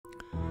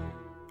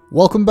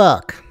Welcome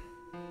back.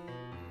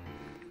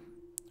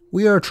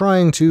 We are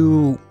trying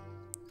to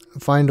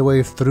find a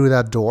way through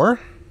that door.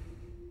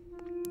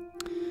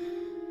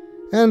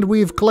 And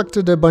we've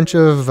collected a bunch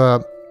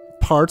of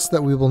parts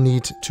that we will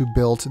need to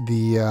build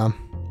the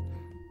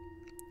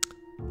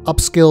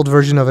upscaled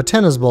version of a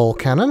tennis ball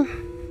cannon.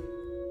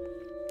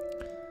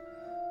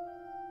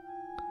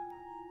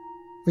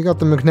 We got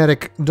the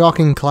magnetic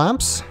docking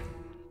clamps.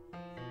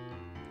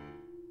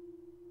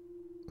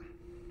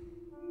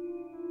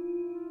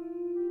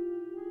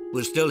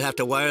 We'll still have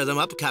to wire them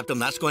up, Captain.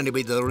 That's going to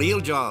be the real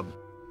job.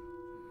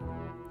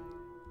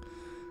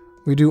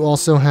 We do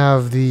also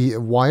have the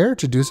wire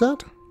to do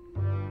that.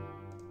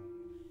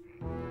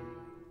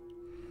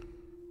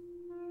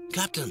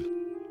 Captain,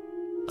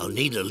 I'll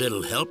need a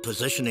little help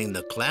positioning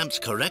the clamps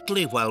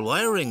correctly while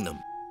wiring them.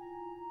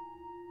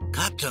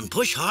 Captain,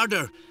 push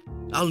harder.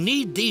 I'll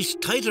need these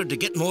tighter to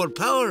get more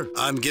power.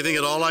 I'm giving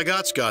it all I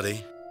got,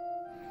 Scotty.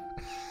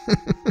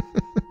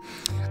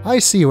 I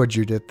see what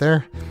you did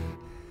there.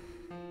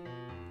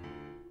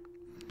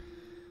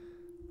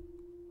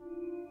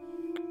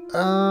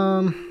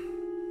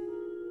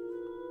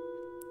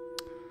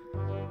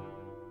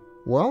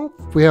 Well,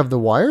 we have the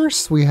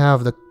wires, we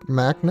have the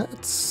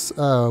magnets,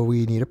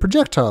 we need a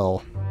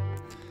projectile.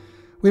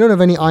 We don't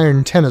have any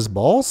iron tennis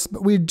balls,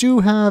 but we do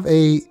have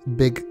a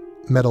big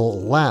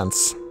metal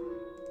lance.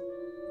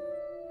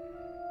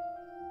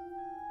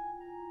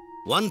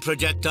 One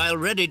projectile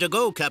ready to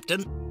go,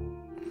 Captain.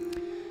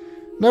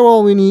 Now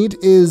all we need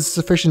is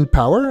sufficient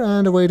power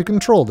and a way to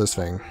control this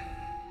thing.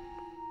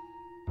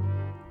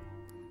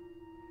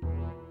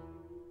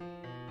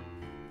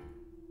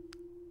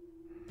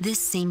 This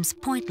seems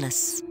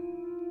pointless.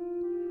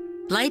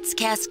 Lights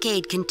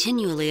cascade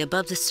continually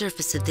above the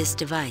surface of this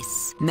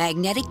device.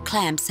 Magnetic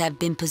clamps have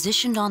been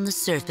positioned on the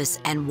surface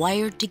and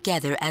wired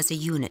together as a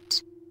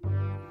unit.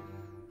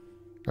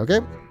 Okay,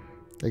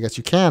 I guess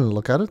you can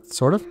look at it,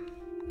 sort of.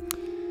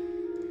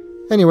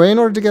 Anyway, in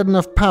order to get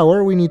enough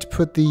power, we need to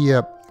put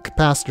the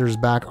capacitors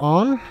back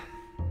on.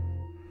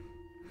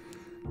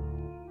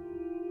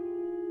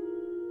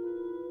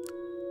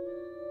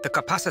 The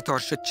capacitor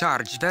should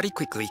charge very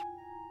quickly.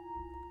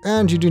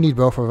 And you do need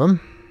both of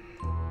them.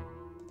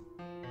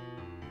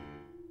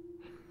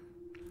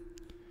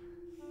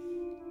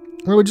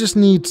 And we just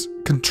need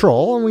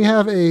control, and we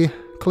have a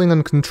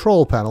Klingon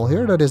control panel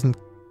here that isn't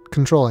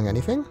controlling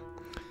anything.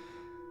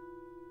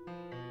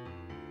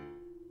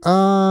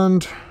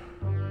 And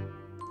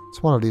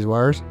it's one of these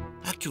wires.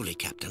 Actually,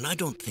 Captain, I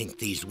don't think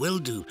these will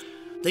do.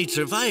 They'd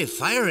survive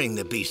firing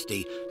the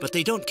beastie, but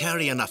they don't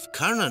carry enough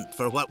current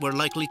for what we're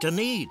likely to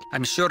need.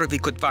 I'm sure we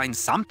could find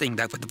something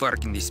that would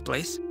work in this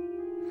place.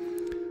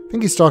 I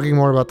think he's talking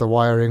more about the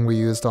wiring we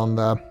used on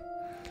the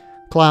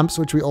clamps,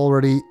 which we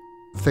already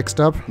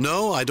fixed up.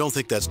 No, I don't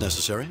think that's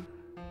necessary.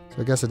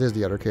 So I guess it is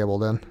the other cable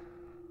then.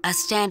 A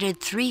standard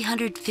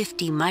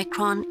 350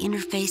 micron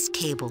interface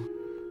cable.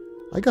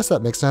 I guess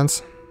that makes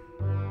sense.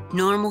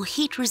 Normal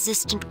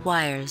heat-resistant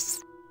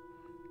wires.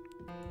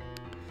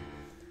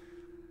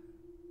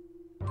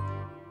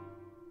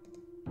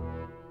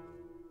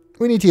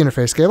 We need the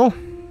interface cable.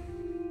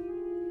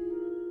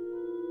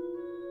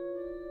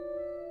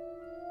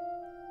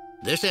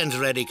 This end's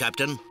ready,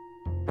 Captain.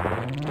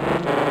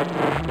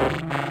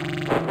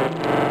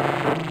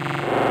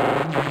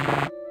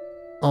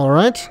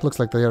 Alright, looks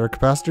like the other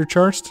capacitor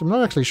charged. I'm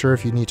not actually sure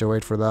if you need to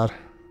wait for that.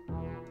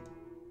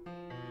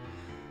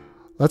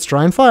 Let's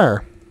try and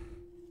fire.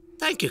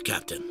 Thank you,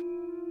 Captain.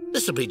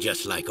 This'll be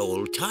just like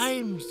old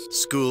times.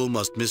 School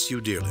must miss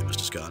you dearly, Mr.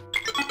 Scott.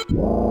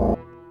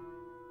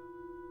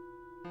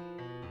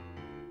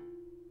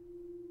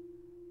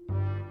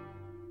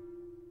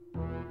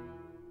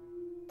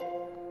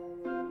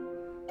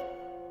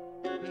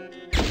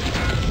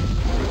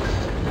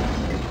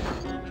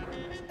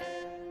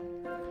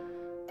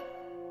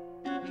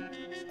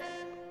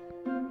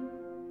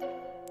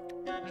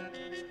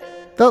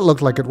 That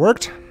looked like it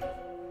worked.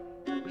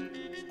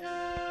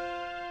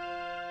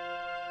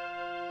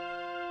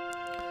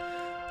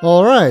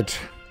 Alright.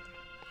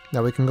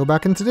 Now we can go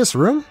back into this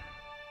room.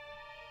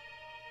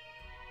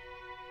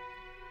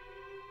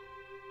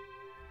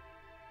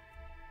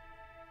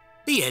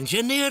 The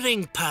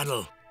engineering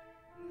panel.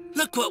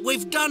 Look what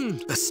we've done.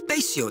 A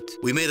spacesuit.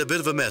 We made a bit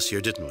of a mess here,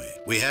 didn't we?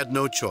 We had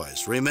no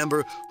choice.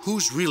 Remember,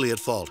 who's really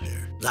at fault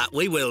here? That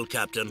we will,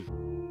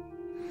 Captain.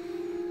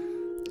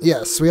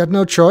 Yes, we had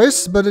no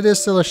choice, but it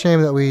is still a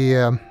shame that we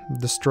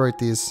destroyed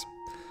these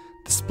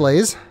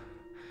displays.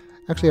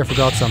 Actually, I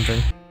forgot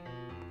something.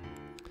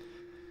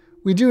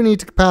 We do need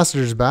the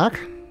capacitors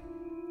back,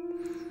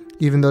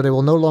 even though they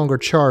will no longer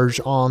charge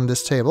on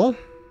this table.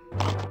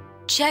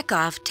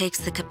 Chekhov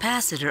takes the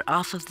capacitor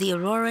off of the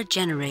Aurora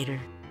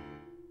generator.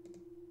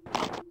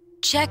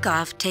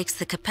 Chekhov takes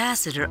the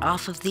capacitor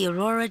off of the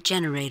Aurora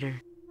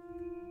generator.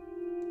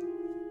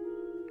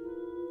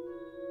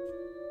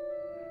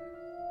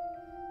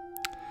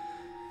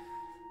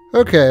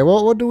 Okay,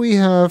 well, what do we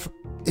have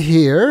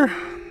here?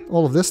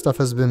 All of this stuff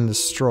has been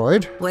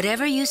destroyed.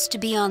 Whatever used to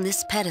be on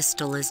this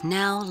pedestal is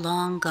now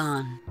long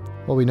gone.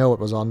 Well, we know what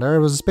was on there. It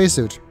was a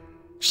spacesuit.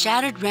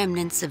 Shattered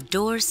remnants of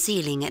doors,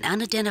 ceiling, and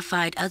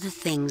unidentified other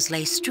things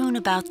lay strewn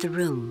about the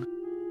room.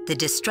 The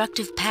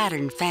destructive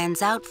pattern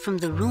fans out from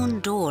the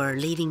ruined door,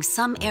 leaving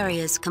some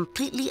areas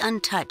completely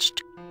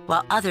untouched,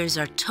 while others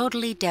are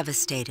totally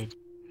devastated.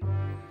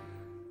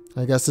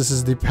 I guess this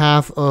is the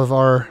path of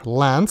our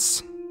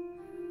lance,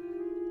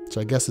 which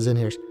I guess is in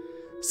here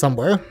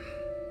somewhere.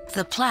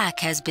 The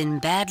plaque has been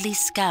badly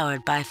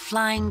scoured by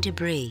flying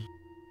debris.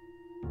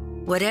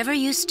 Whatever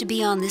used to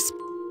be on this,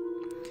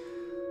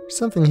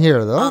 Something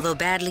here, though. although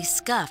badly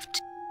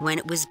scuffed, when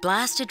it was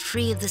blasted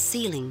free of the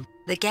ceiling,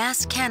 the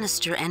gas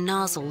canister and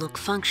nozzle look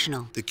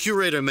functional. The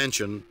curator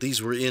mentioned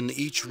these were in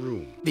each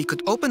room. We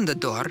could open the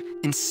door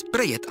and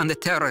spray it on the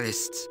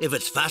terrorists. If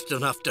it's fast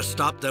enough to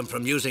stop them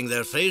from using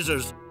their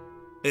phasers,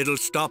 it'll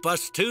stop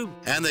us too.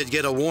 And they'd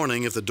get a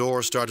warning if the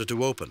door started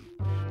to open.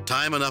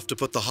 Time enough to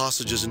put the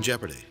hostages in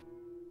jeopardy.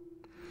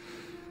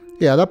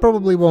 Yeah, that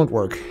probably won't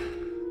work.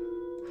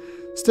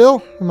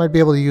 Still, we might be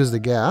able to use the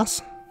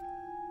gas.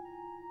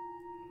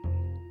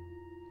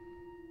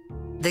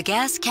 The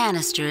gas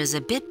canister is a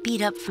bit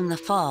beat up from the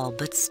fall,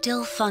 but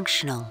still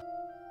functional.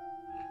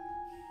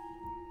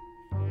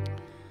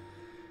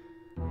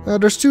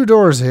 There's two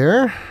doors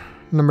here,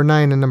 number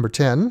 9 and number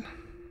 10.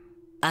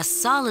 A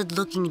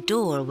solid-looking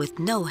door with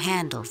no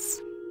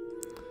handles.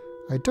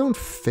 I don't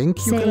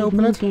think you can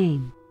open it.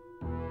 Game.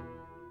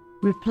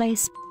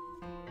 Replace.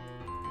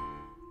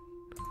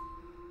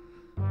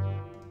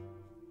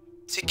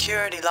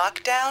 Security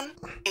lockdown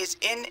is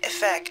in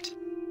effect.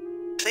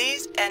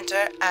 Please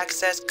enter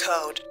access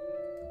code.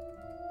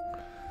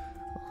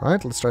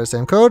 Alright, let's try the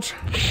same code.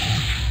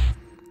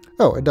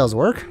 Oh, it does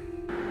work.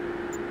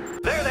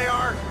 There they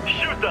are!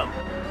 Shoot them!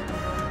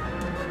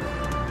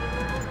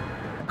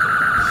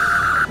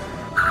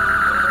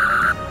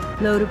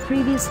 Load a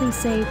previously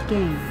saved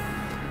game.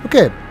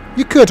 Okay,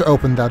 you could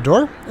open that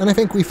door, and I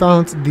think we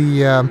found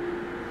the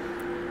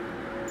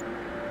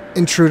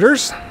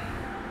intruders.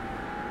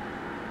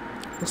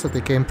 Looks like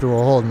they came through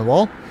a hole in the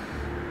wall.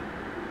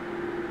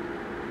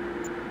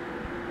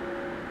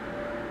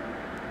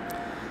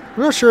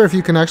 I'm not sure if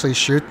you can actually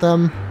shoot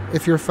them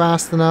if you're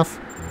fast enough.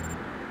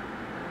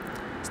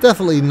 It's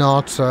definitely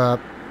not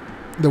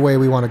the way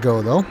we want to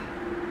go, though.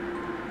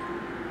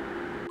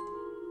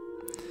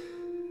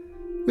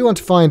 We want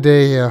to find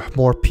a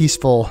more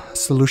peaceful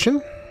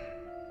solution.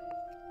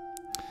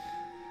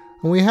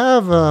 And we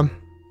have a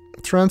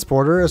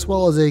transporter as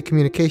well as a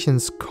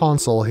communications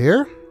console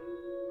here.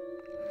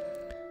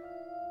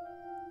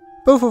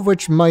 Both of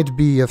which might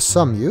be of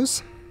some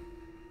use.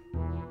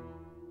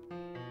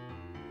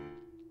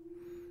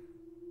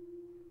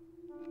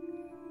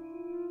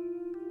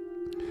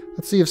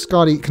 Let's see if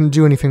Scotty can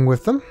do anything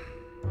with them.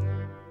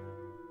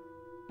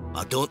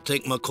 I don't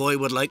think McCoy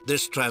would like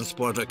this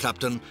transporter,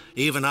 Captain.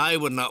 Even I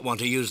would not want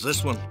to use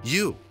this one.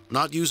 You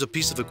not use a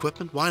piece of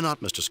equipment? Why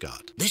not, Mr.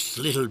 Scott? This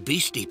little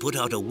beastie put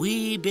out a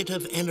wee bit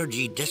of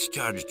energy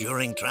discharge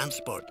during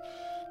transport.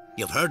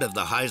 You've heard of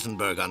the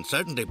Heisenberg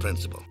uncertainty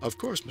principle. Of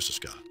course, Mr.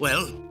 Scott.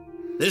 Well,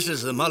 this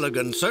is the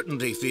Mulligan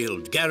certainty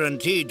field,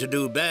 guaranteed to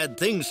do bad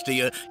things to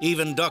you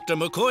even Dr.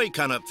 McCoy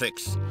cannot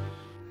fix.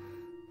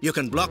 You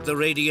can block the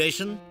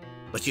radiation,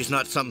 but she's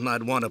not something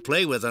I'd want to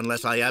play with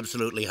unless I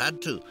absolutely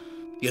had to.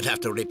 You'd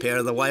have to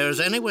repair the wires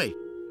anyway.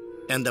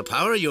 And the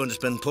power unit's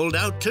been pulled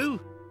out too.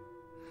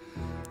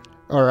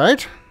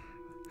 Alright.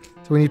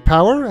 So we need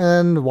power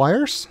and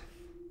wires.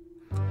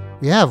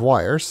 We have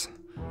wires.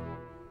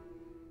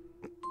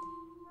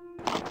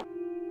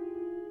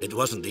 It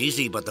wasn't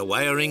easy, but the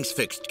wiring's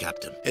fixed,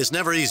 Captain. It's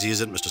never easy,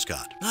 is it, Mr.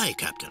 Scott? Aye,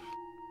 Captain.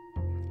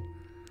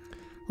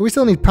 We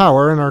still need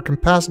power, and our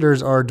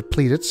capacitors are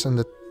depleted,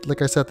 and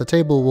like I said, the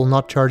table will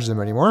not charge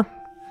them anymore.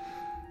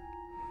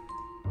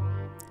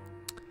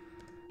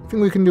 I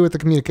think we can do with the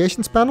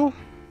communications panel.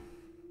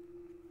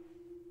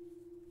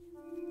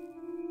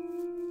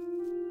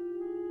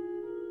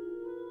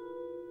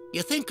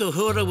 You think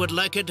Uhura would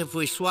like it if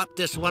we swapped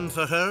this one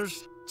for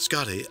hers?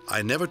 Scotty,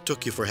 I never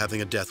took you for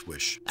having a death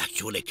wish.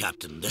 Actually,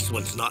 Captain, this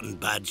one's not in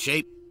bad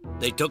shape.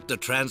 They took the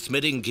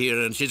transmitting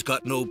gear and she's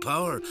got no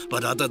power,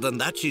 but other than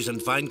that, she's in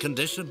fine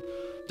condition.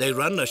 They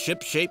run a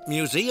ship-shaped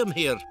museum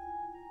here.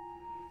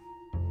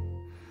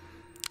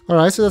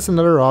 Alright, so that's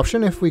another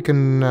option if we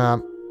can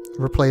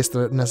replace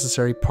the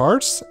necessary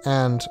parts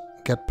and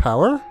get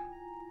power.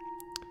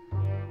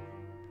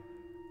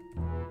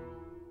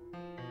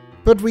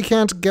 But we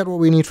can't get what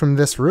we need from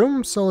this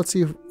room, so let's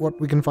see what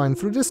we can find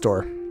through this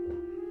door.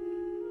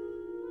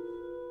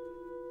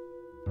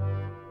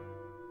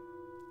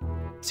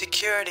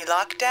 Security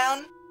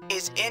lockdown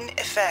is in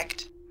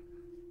effect.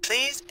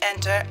 Please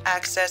enter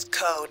access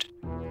code.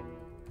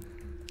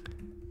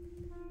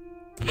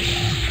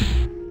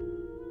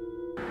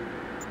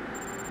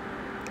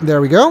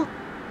 There we go.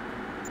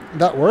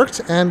 That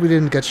worked, and we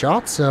didn't get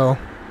shot, so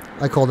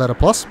I call that a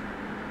plus.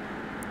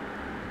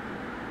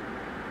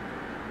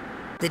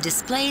 The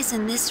displays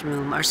in this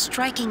room are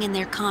striking in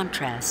their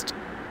contrast.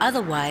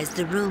 Otherwise,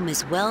 the room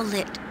is well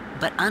lit,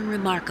 but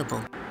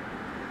unremarkable.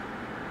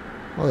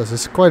 Well, this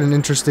is quite an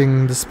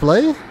interesting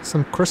display.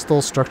 Some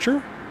crystal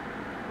structure.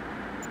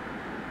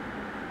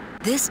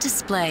 This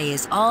display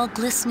is all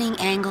glistening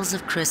angles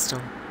of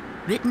crystal,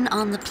 written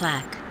on the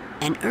plaque,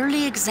 an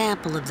early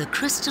example of the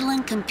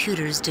crystalline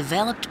computers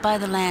developed by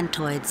the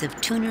Lantoids of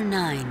Tuner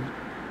 9.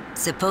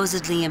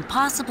 Supposedly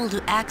impossible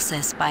to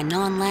access by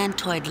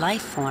non-Lantoid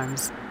life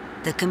forms,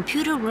 the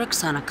computer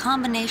works on a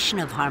combination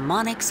of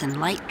harmonics and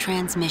light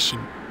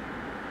transmission.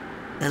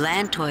 The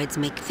Lantoids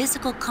make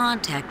physical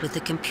contact with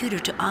the computer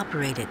to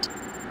operate it.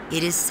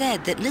 It is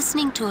said that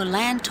listening to a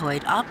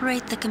Lantoid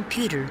operate the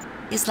computer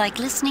is like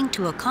listening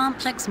to a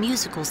complex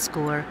musical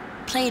score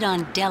played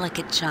on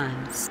delicate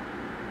chimes.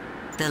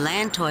 The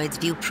Lantoids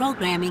view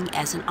programming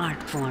as an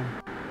art form.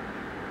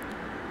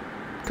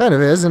 Kind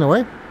of is, in a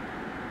way.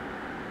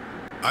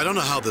 I don't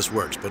know how this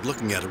works, but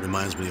looking at it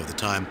reminds me of the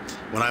time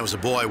when I was a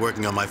boy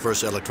working on my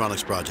first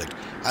electronics project.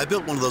 I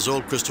built one of those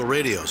old crystal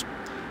radios.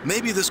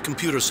 Maybe this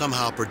computer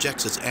somehow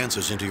projects its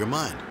answers into your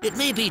mind. It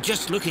may be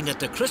just looking at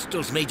the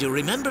crystals made you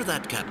remember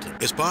that, Captain.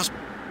 It's possible.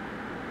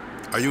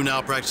 Are you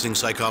now practicing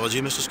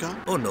psychology, Mr. Scott?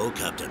 Oh no,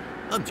 Captain.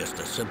 I'm just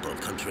a simple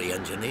country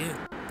engineer.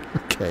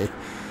 Okay.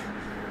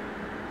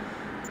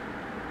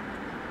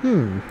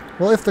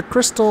 Well, if the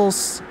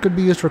crystals could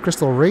be used for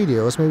crystal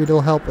radios, maybe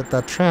they'll help with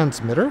that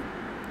transmitter.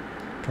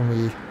 Can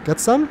we get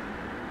some?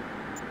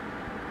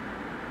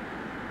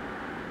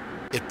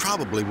 It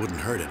probably wouldn't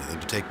hurt anything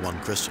to take one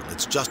crystal.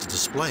 It's just a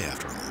display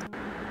after all.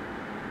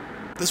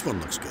 This one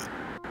looks good.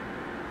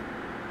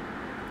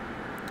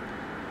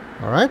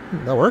 Alright,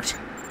 that worked.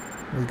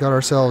 We got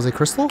ourselves a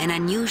crystal. An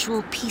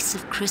unusual piece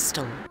of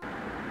crystal.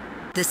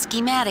 The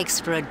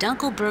schematics for a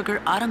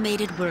Dunkelberger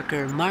automated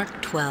worker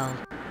Mark 12.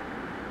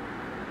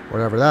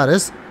 Whatever that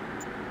is.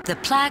 The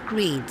plaque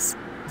reads,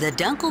 "The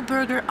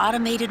Dunkelberger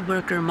automated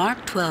worker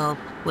Mark 12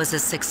 was a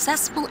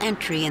successful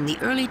entry in the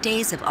early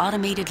days of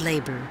automated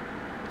labor.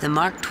 The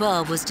Mark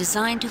 12 was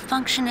designed to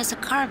function as a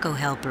cargo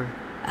helper,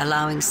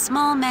 allowing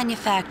small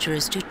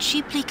manufacturers to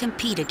cheaply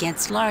compete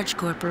against large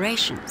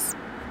corporations.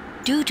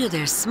 Due to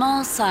their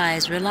small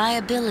size,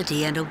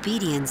 reliability, and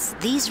obedience,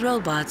 these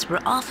robots were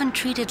often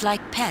treated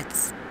like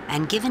pets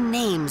and given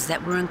names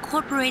that were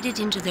incorporated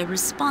into their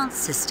response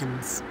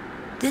systems.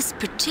 This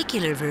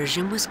particular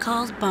version was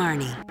called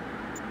Barney."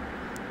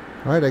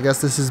 Alright, I guess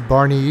this is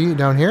Barney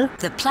down here.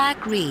 The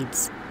plaque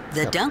reads,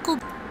 "The Dunkel..."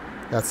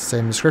 That's the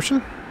same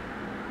description.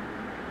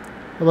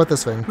 What about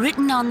this thing?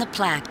 Written on the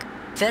plaque,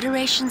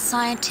 Federation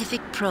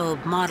Scientific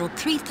Probe Model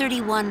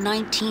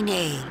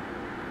 331-19A.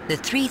 The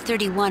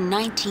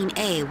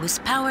 331-19A was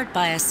powered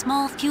by a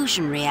small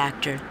fusion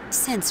reactor,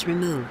 since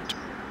removed.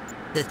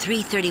 The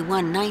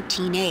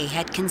 331-19A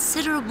had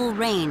considerable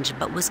range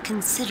but was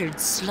considered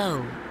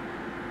slow.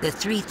 The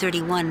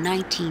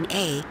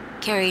 331-19A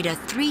carried a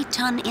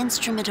 3-ton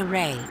instrument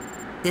array.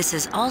 This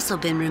has also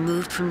been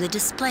removed from the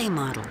display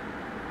model.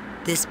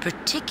 This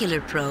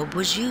particular probe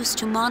was used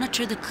to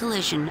monitor the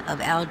collision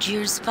of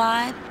Algiers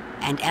 5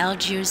 and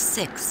Algiers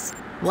 6.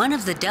 One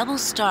of the double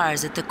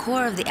stars at the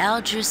core of the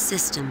Algiers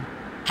system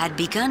had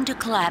begun to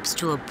collapse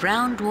to a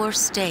brown dwarf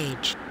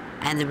stage,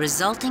 and the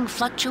resulting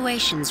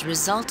fluctuations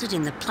resulted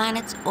in the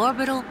planet's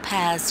orbital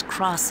paths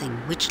crossing,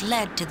 which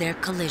led to their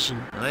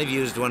collision. I've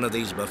used one of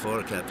these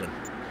before, Captain.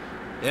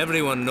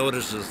 Everyone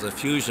notices the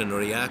fusion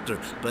reactor,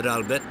 but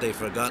I'll bet they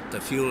forgot the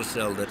fuel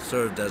cell that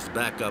served as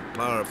backup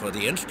power for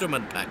the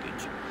instrument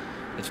package.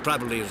 It's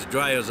probably as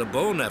dry as a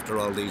bone after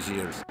all these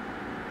years.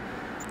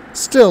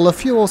 Still, a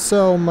fuel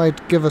cell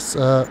might give us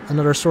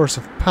another source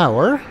of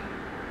power.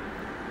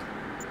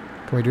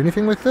 Can we do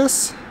anything with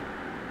this?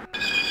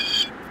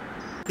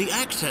 The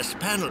access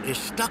panel is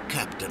stuck,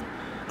 Captain.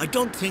 I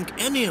don't think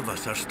any of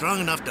us are strong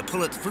enough to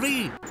pull it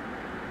free.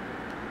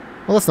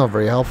 Well, that's not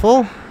very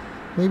helpful.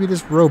 Maybe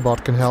this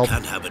robot can help.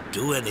 Can't have it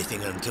do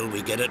anything until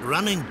we get it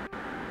running.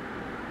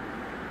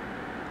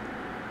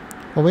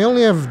 Well, we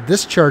only have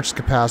discharged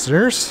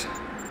capacitors.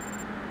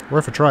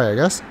 Worth a try, I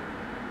guess.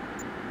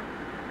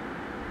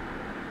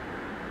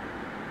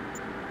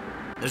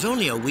 There's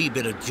only a wee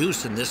bit of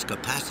juice in this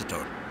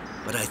capacitor,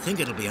 but I think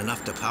it'll be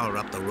enough to power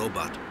up the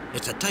robot.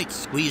 It's a tight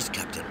squeeze,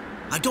 Captain.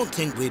 I don't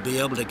think we'll be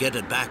able to get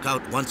it back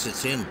out once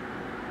it's in.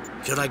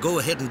 Should I go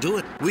ahead and do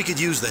it? We could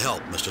use the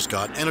help, Mr.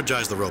 Scott.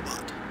 Energize the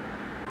robot.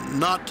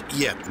 Not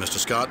yet, Mr.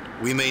 Scott.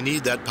 We may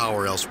need that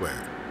power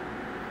elsewhere.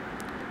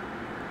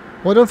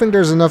 Well, I don't think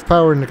there's enough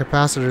power in the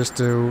capacitors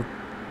to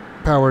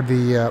power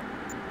the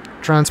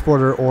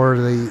transporter or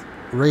the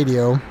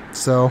radio,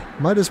 so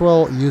might as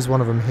well use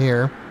one of them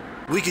here.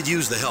 We could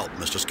use the help,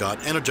 Mr. Scott.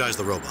 Energize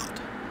the robot.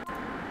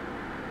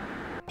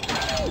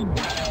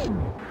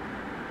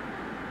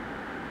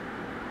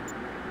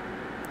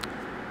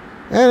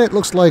 And it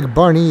looks like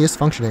Barney is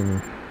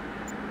functioning.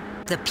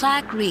 The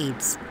plaque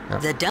reads,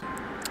 Yeah.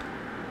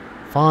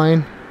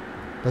 Fine.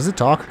 Does it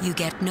talk? You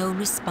get no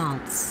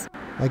response.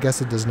 I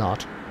guess it does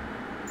not.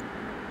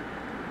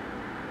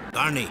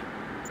 Barney,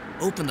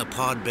 open the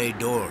pod bay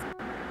door.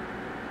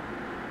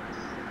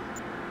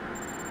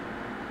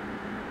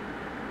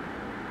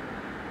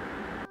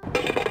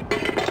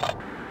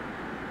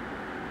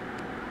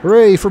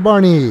 Hooray for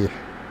Barney!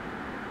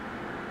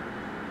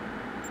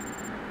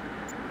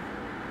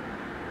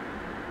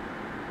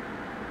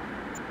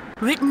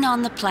 Written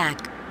on the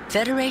plaque,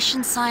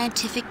 Federation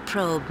Scientific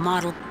Probe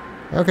Model.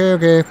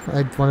 Okay.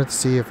 I wanted to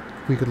see if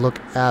we could look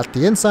at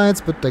the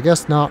insides, but I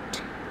guess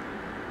not.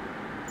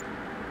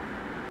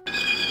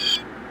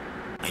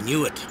 I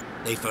knew it.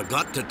 They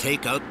forgot to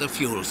take out the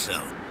fuel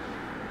cell.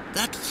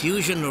 That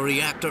fusion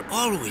reactor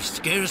always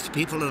scares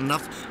people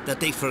enough that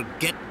they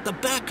forget the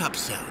backup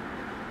cell.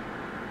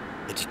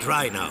 It's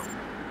dry now.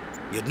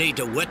 You'd need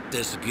to wet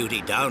this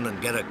beauty down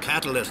and get a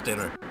catalyst in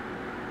her.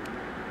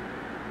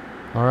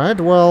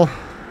 Alright, well...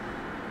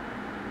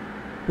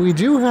 we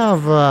do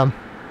have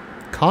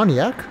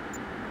cognac.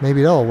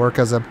 Maybe that'll work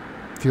as a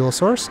fuel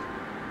source.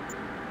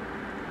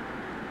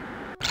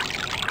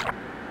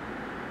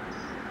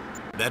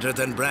 Better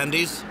than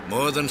brandies?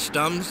 More than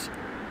Stums?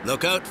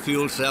 Look out,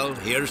 fuel cell.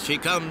 Here she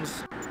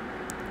comes.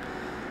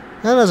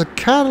 And as a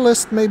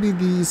catalyst, maybe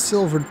the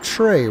silver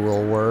tray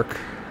will work.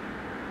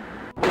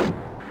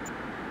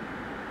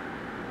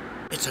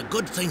 It's a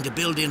good thing to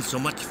build in so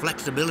much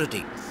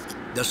flexibility.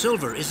 The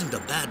silver isn't a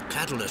bad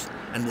catalyst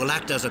and will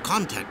act as a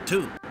contact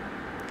too.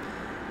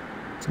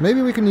 So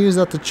maybe we can use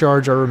that to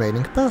charge our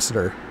remaining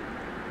capacitor.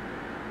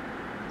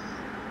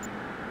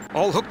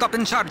 All hooked up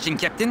and charging,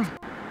 Captain.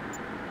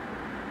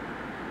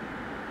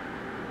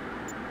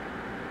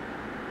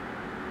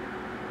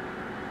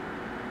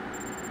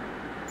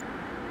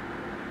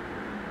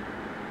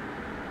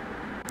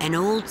 An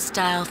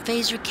old-style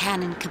phaser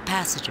cannon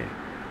capacitor.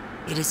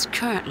 It is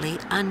currently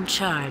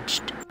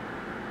uncharged.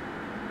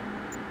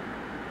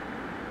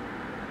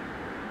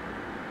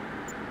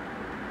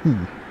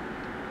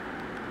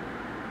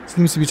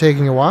 Seems to be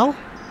taking a while.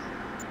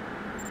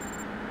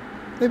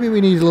 Maybe we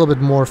need a little bit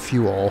more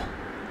fuel.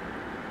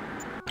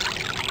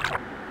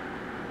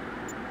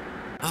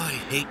 I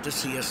hate to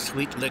see a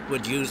sweet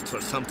liquid used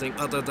for something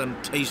other than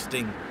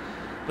tasting,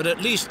 but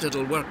at least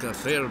it'll work a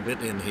fair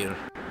bit in here.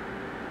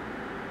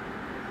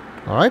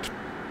 Alright,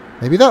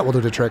 maybe that will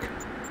do the trick.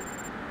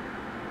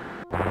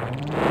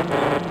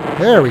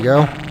 There we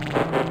go.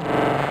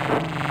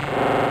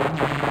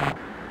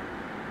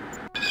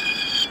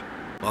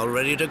 All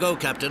ready to go,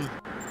 Captain.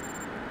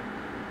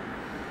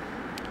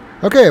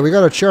 Okay, we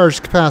got a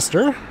charged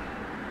capacitor.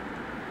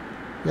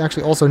 We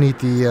actually also need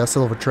the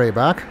silver tray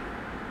back.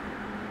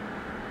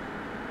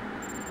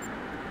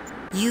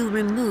 You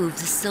remove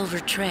the silver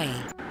tray.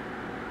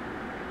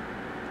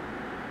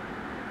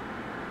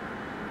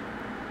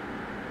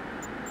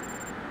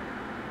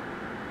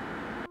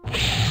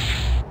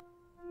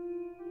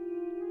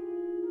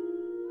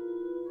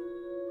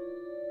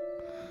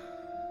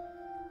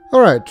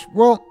 Alright,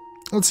 well,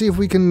 let's see if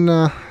we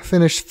can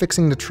finish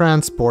fixing the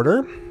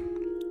transporter.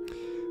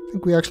 I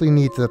think we actually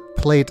need the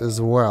plate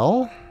as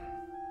well.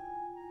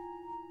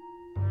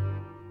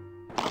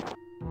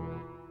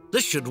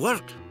 This should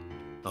work.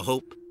 I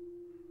hope.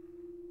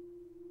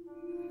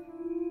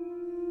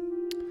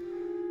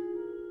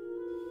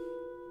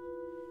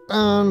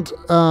 And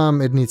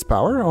it needs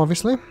power,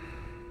 obviously.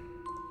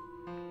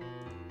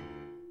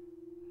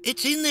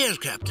 It's in there,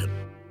 Captain.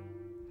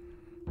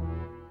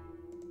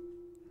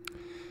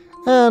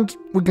 And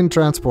we can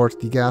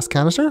transport the gas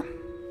canister.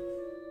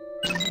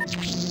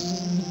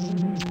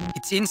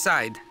 It's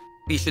inside.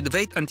 We should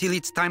wait until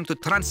it's time to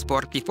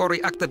transport before we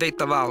activate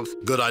the valve.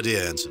 Good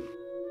idea, Ensign.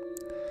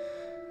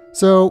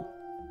 So,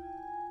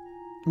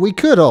 we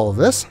could all of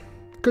this.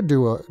 Could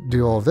do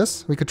all of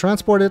this. We could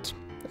transport it,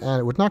 and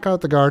it would knock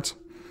out the guards.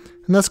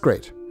 And that's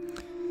great.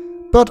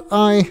 But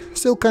I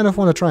still kind of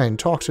want to try and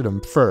talk to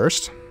them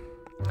first.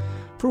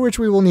 For which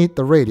we will need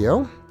the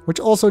radio, which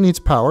also needs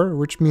power,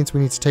 which means we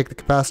need to take the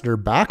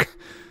capacitor back.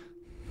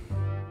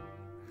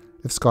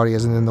 If Scotty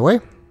isn't in the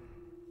way.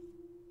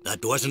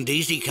 That wasn't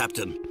easy,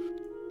 Captain.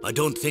 I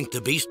don't think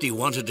the beastie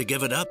wanted to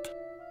give it up.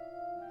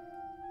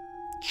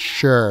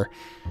 Sure.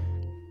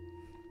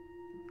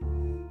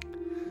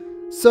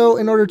 So,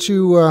 in order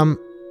to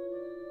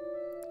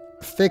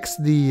fix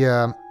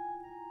the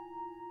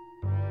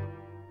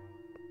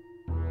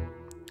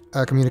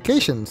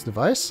communications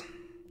device,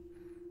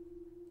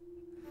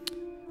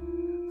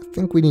 I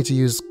think we need to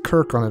use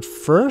Kirk on it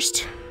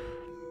first.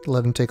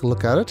 Let him take a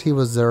look at it. He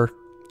was their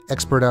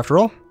expert, after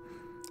all,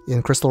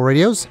 in crystal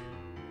radios.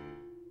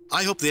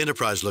 I hope the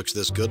Enterprise looks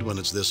this good when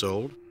it's this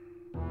old.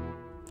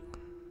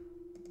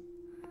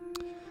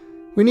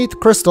 We need the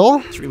crystal.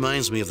 This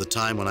reminds me of the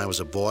time when I was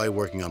a boy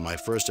working on my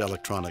first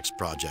electronics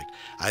project.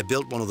 I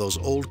built one of those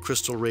old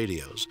crystal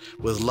radios.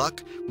 With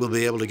luck, we'll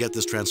be able to get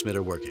this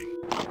transmitter working.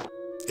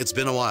 It's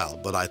been a while,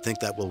 but I think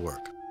that will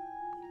work.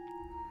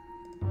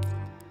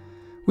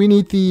 We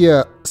need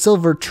the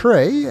silver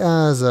tray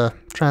as a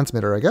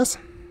transmitter, I guess.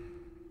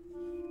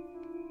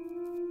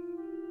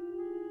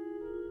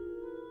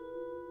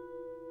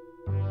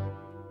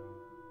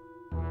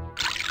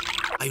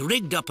 I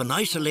rigged up an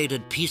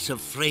isolated piece of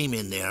frame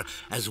in there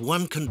as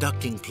one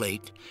conducting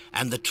plate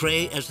and the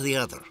tray as the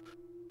other.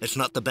 It's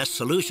not the best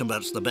solution, but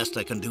it's the best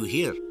I can do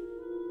here.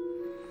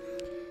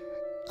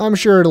 I'm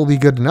sure it'll be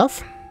good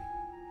enough.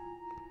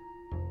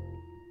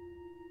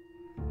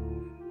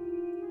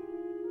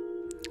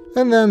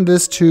 And then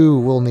this too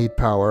will need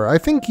power. I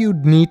think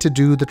you'd need to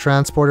do the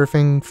transporter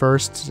thing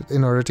first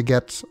in order to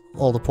get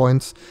all the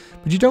points,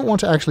 but you don't want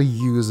to actually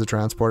use the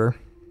transporter.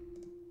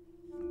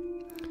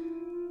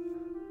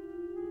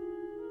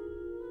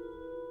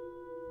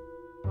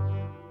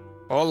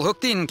 All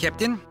hooked in,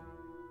 Captain.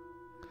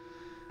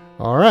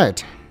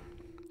 Alright.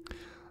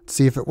 Let's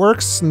see if it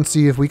works and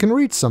see if we can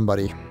reach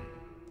somebody.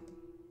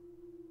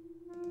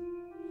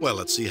 Well,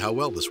 let's see how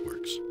well this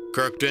works.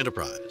 Kirk to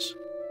Enterprise.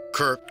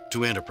 Kirk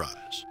to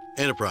Enterprise.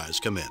 Enterprise,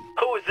 come in.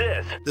 Who is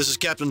this? This is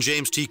Captain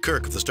James T.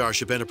 Kirk of the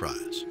Starship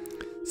Enterprise.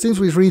 Seems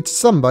we've reached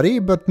somebody,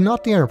 but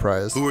not the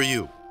Enterprise. Who are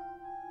you?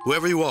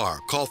 Whoever you are,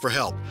 call for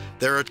help.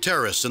 There are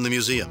terrorists in the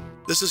museum.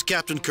 This is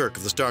Captain Kirk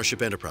of the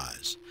Starship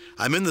Enterprise.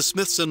 I'm in the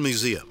Smithsonian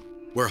Museum,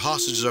 where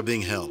hostages are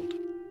being held.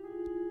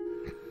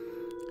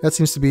 That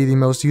seems to be the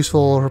most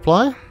useful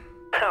reply.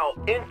 How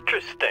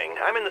interesting.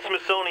 I'm in the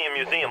Smithsonian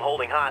Museum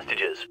holding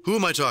hostages. Who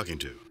am I talking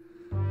to?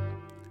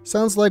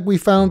 Sounds like we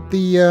found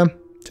the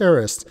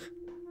terrorist.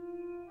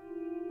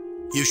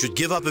 You should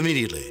give up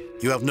immediately.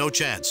 You have no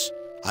chance.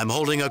 I'm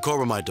holding a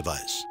Corbomite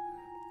device.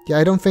 Yeah,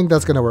 I don't think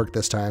that's gonna work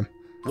this time.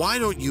 Why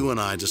don't you and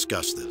I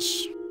discuss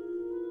this?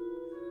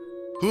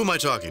 Who am I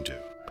talking to?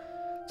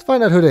 Let's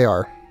find out who they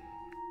are.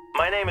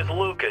 My name is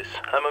Lucas.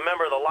 I'm a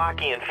member of the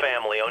Lockian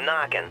family,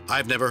 Onakan.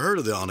 I've never heard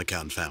of the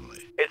Onakan family.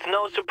 It's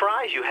no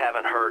surprise you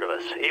haven't heard of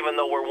us, even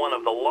though we're one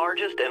of the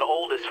largest and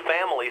oldest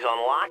families on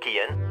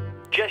Lockian.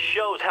 Just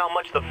shows how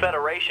much the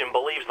Federation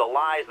believes the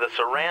lies the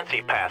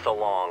Soransi pass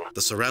along.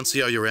 The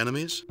Soransi are your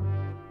enemies?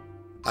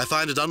 I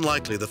find it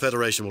unlikely the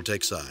Federation will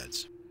take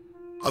sides.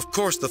 Of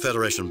course the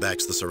Federation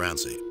backs the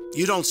Soransi.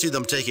 You don't see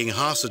them taking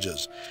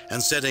hostages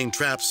and setting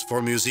traps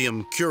for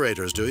museum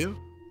curators, do you?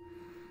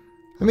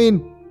 I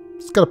mean,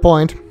 it's got a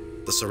point.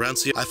 The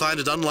Soransi, I find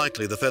it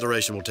unlikely the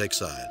Federation will take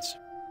sides.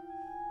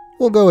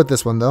 We'll go with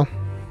this one, though.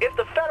 If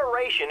the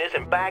Federation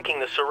isn't backing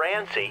the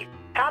Soransi,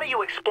 how do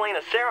you explain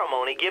a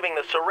ceremony giving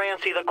the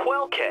Soransi the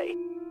Quelke?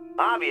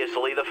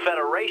 Obviously, the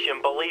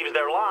Federation believes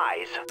their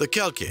lies. The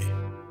Kelki?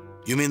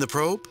 You mean the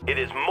probe? It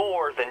is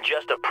more than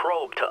just a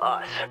probe to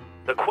us.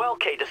 The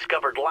Quelke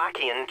discovered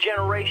Lockian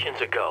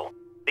generations ago.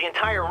 The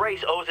entire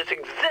race owes its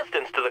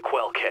existence to the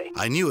Quelke.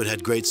 I knew it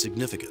had great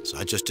significance.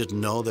 I just didn't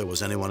know there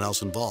was anyone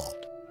else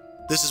involved.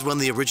 This is when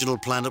the original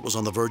planet was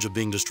on the verge of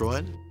being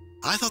destroyed?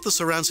 I thought the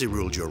Soransi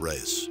ruled your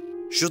race.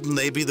 Shouldn't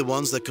they be the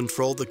ones that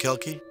controlled the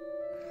Kelki?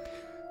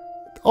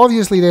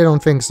 Obviously they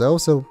don't think so,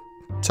 so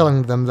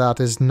telling them that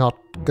is not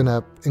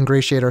gonna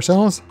ingratiate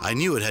ourselves. I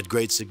knew it had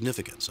great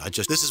significance.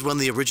 This is when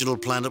the original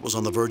planet was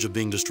on the verge of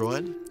being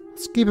destroyed?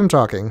 Let's keep him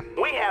talking.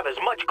 We have as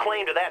much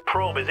claim to that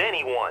probe as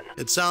anyone.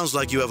 It sounds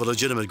like you have a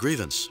legitimate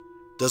grievance.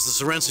 Does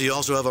the Soransi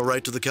also have a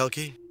right to the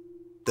Kelki?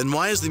 Then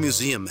why is the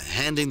museum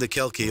handing the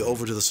Kelki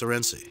over to the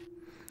Soransi?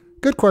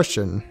 Good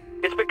question.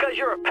 It's because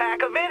you're a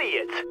pack of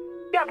idiots.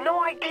 You have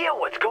no idea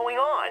what's going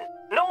on.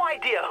 No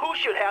idea who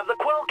should have the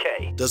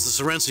Quelke. Does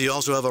the Soransi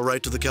also have a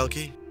right to the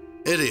Kelki?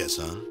 Idiots,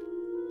 huh?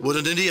 Would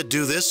an idiot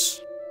do this?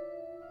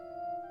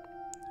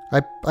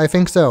 I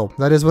think so.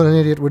 That is what an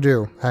idiot would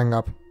do. Hang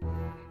up.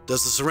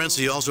 Does the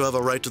Soransi also have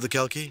a right to the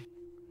Kelki?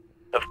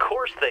 Of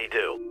course they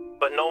do,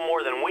 but no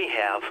more than we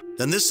have.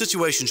 Then this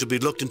situation should be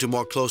looked into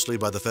more closely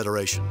by the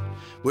Federation.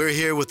 We're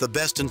here with the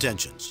best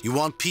intentions. You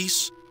want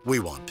peace? We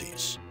want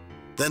peace.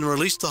 Then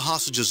release the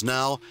hostages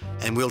now,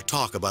 and we'll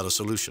talk about a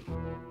solution.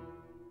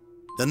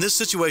 Then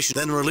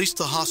release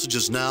the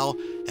hostages now,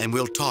 and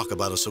we'll talk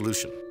about a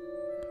solution.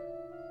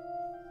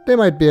 They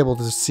might be able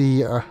to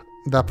see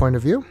that point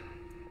of view.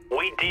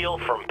 We deal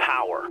from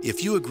power.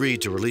 If you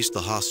agreed to release the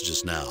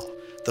hostages now,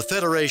 the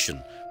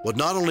Federation would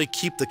not only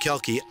keep the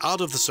Kelki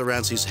out of the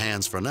Soransi's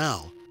hands for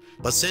now,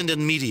 but send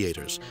in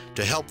mediators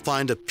to help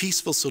find a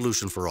peaceful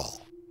solution for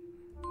all.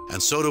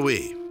 And so do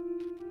we.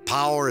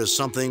 Power is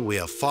something we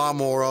have far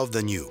more of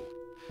than you.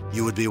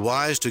 You would be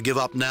wise to give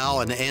up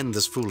now and end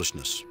this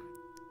foolishness.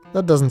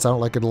 That doesn't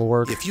sound like it'll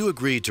work. If you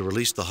agreed to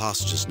release the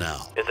hostages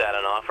now... Is that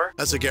an offer?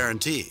 That's a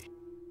guarantee.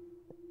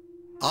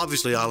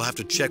 Obviously, I'll have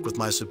to check with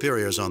my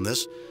superiors on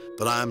this,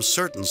 but I'm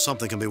certain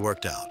something can be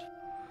worked out.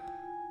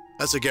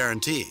 That's a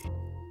guarantee.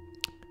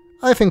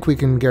 I think we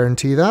can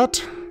guarantee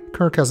that.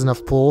 Kirk has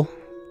enough pull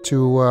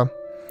to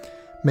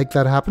make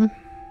that happen.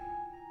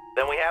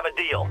 Then we have a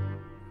deal.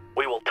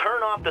 We will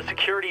turn off the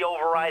security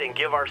override and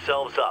give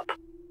ourselves up.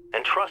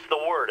 And trust the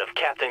word of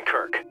Captain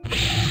Kirk.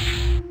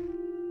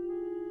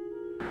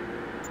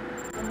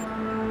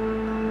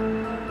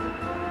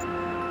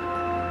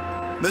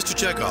 Mr.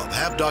 Chekhov,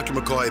 have Dr.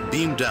 McCoy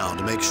beam down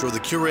to make sure the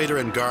curator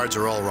and guards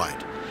are all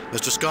right.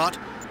 Mr. Scott,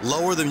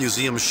 lower the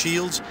museum's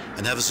shields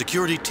and have a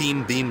security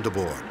team beamed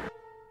aboard.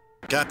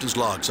 Captain's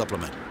log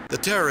supplement. The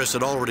terrorists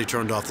had already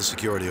turned off the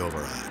security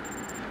override.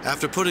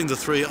 After putting the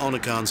 3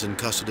 Onakans in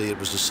custody, it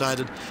was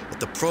decided that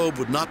the probe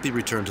would not be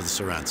returned to the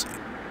Soransi.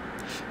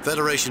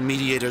 Federation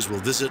mediators will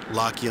visit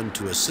Lockian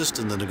to assist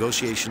in the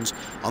negotiations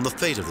on the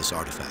fate of this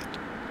artifact.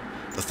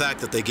 The fact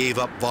that they gave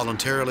up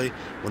voluntarily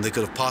when they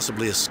could have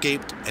possibly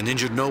escaped and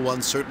injured no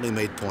one certainly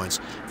made points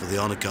for the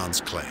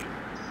Onakan's claim.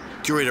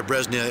 Curator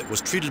Bresnia was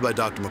treated by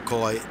Dr.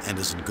 McCoy and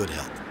is in good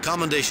health.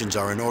 Commendations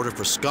are in order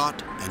for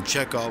Scott and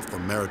Chekhov for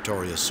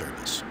meritorious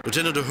service.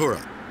 Lieutenant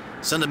Uhura,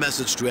 send a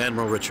message to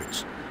Admiral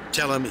Richards.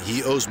 Tell him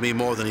he owes me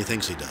more than he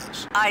thinks he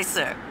does. Aye,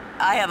 sir.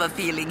 I have a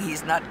feeling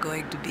he's not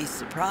going to be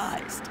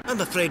surprised. I'm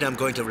afraid I'm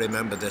going to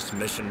remember this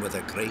mission with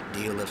a great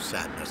deal of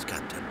sadness,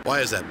 Captain. Why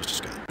is that, Mr.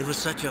 Scott? It was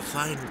such a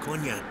fine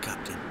cognac,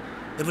 Captain.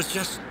 It was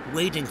just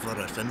waiting for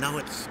us, and now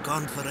it's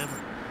gone forever.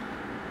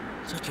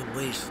 Such a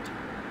waste.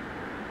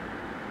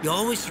 You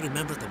always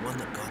remember the one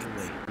that got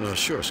away.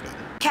 Sure, Scott.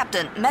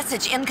 Captain,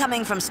 message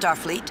incoming from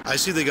Starfleet. I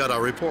see they got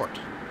our report.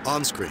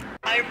 On screen.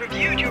 I've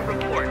reviewed your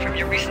report from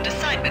your recent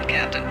assignment,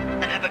 Captain,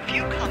 and have a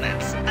few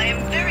comments. I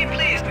am very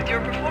pleased with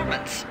your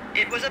performance.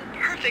 It was a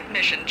perfect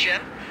mission,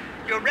 Jim.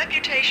 Your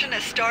reputation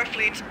as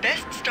Starfleet's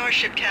best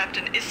starship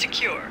captain is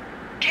secure.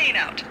 Kane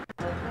out.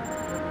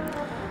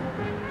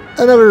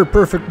 Another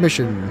perfect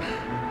mission.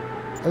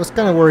 I was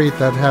kind of worried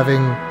that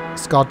having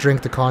Scott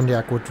drink the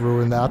cognac would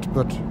ruin that,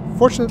 but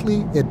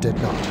fortunately it did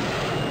not.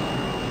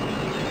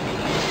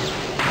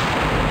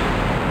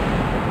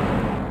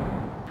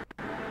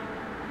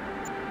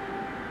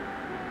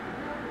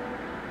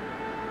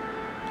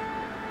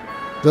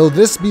 Though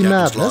this be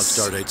Captain's madness...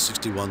 log, stardate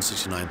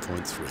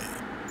 6169.3.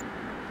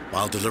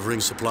 While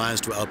delivering supplies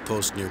to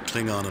outposts near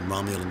Klingon and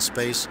Romulan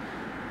space,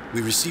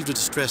 we received a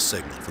distress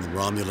signal from the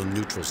Romulan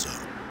neutral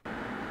zone.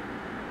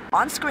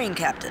 On screen,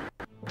 Captain.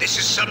 This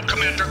is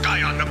Sub-Commander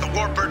Guyon of the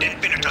Warbird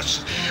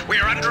Infinitus. We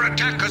are under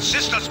attack.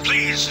 Assist us,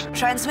 please.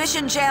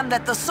 Transmission jammed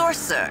at the source,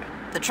 sir.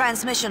 The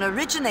transmission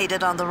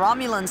originated on the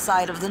Romulan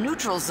side of the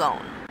neutral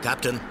zone.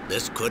 Captain,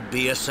 this could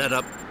be a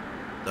setup.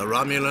 The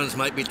Romulans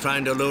might be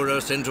trying to lure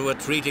us into a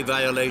treaty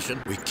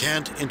violation. We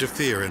can't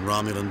interfere in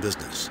Romulan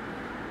business.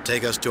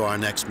 Take us to our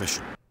next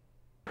mission.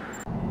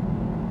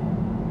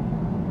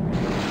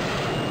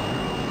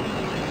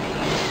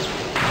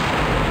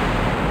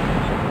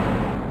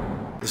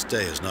 This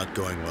day is not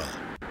going well.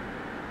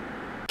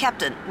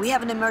 Captain, we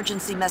have an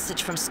emergency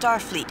message from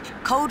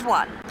Starfleet. Code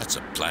 1. That's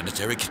a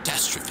planetary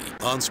catastrophe.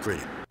 On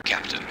screen.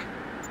 Captain,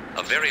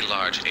 a very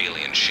large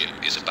alien ship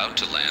is about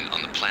to land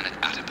on the planet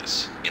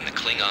Atibus, in the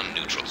Klingon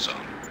neutral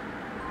zone.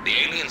 The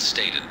aliens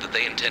stated that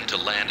they intend to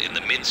land in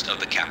the midst of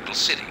the capital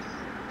city.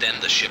 Then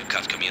the ship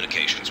cut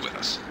communications with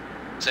us.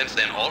 Since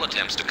then, all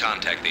attempts to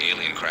contact the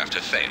alien craft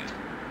have failed.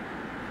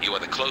 You are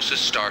the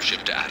closest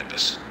starship to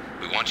Atibus.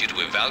 We want you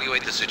to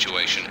evaluate the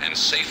situation and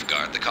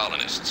safeguard the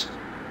colonists.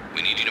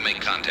 We need you to make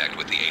contact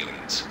with the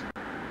aliens.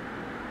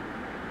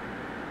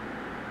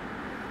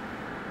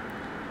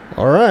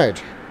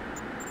 Alright.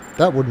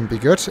 That wouldn't be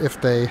good if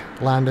they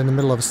land in the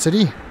middle of a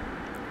city.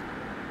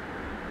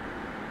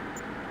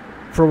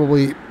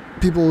 Probably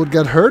people would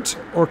get hurt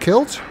or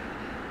killed.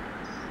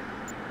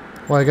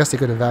 Well, I guess they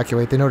could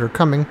evacuate. They know they're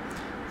coming.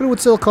 But it would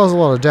still cause a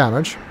lot of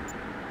damage.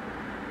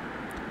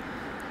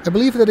 I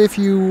believe that if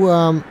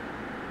you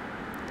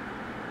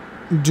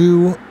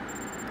do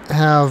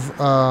have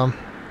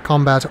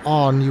combat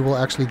on, you will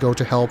actually go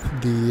to help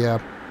the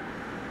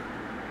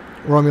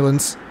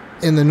Romulans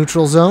in the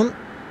neutral zone.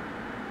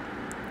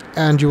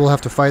 And you will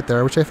have to fight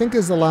there, which I think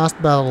is the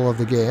last battle of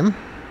the game.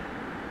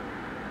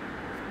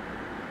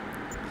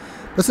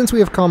 But since we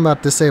have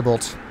combat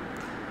disabled,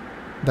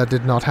 that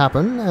did not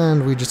happen,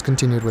 and we just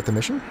continued with the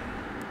mission.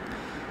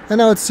 And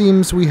now it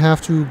seems we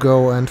have to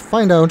go and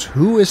find out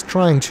who is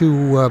trying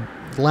to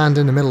land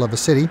in the middle of a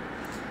city,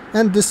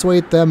 and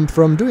dissuade them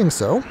from doing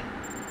so.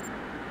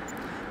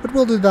 But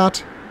we'll do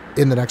that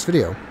in the next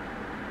video.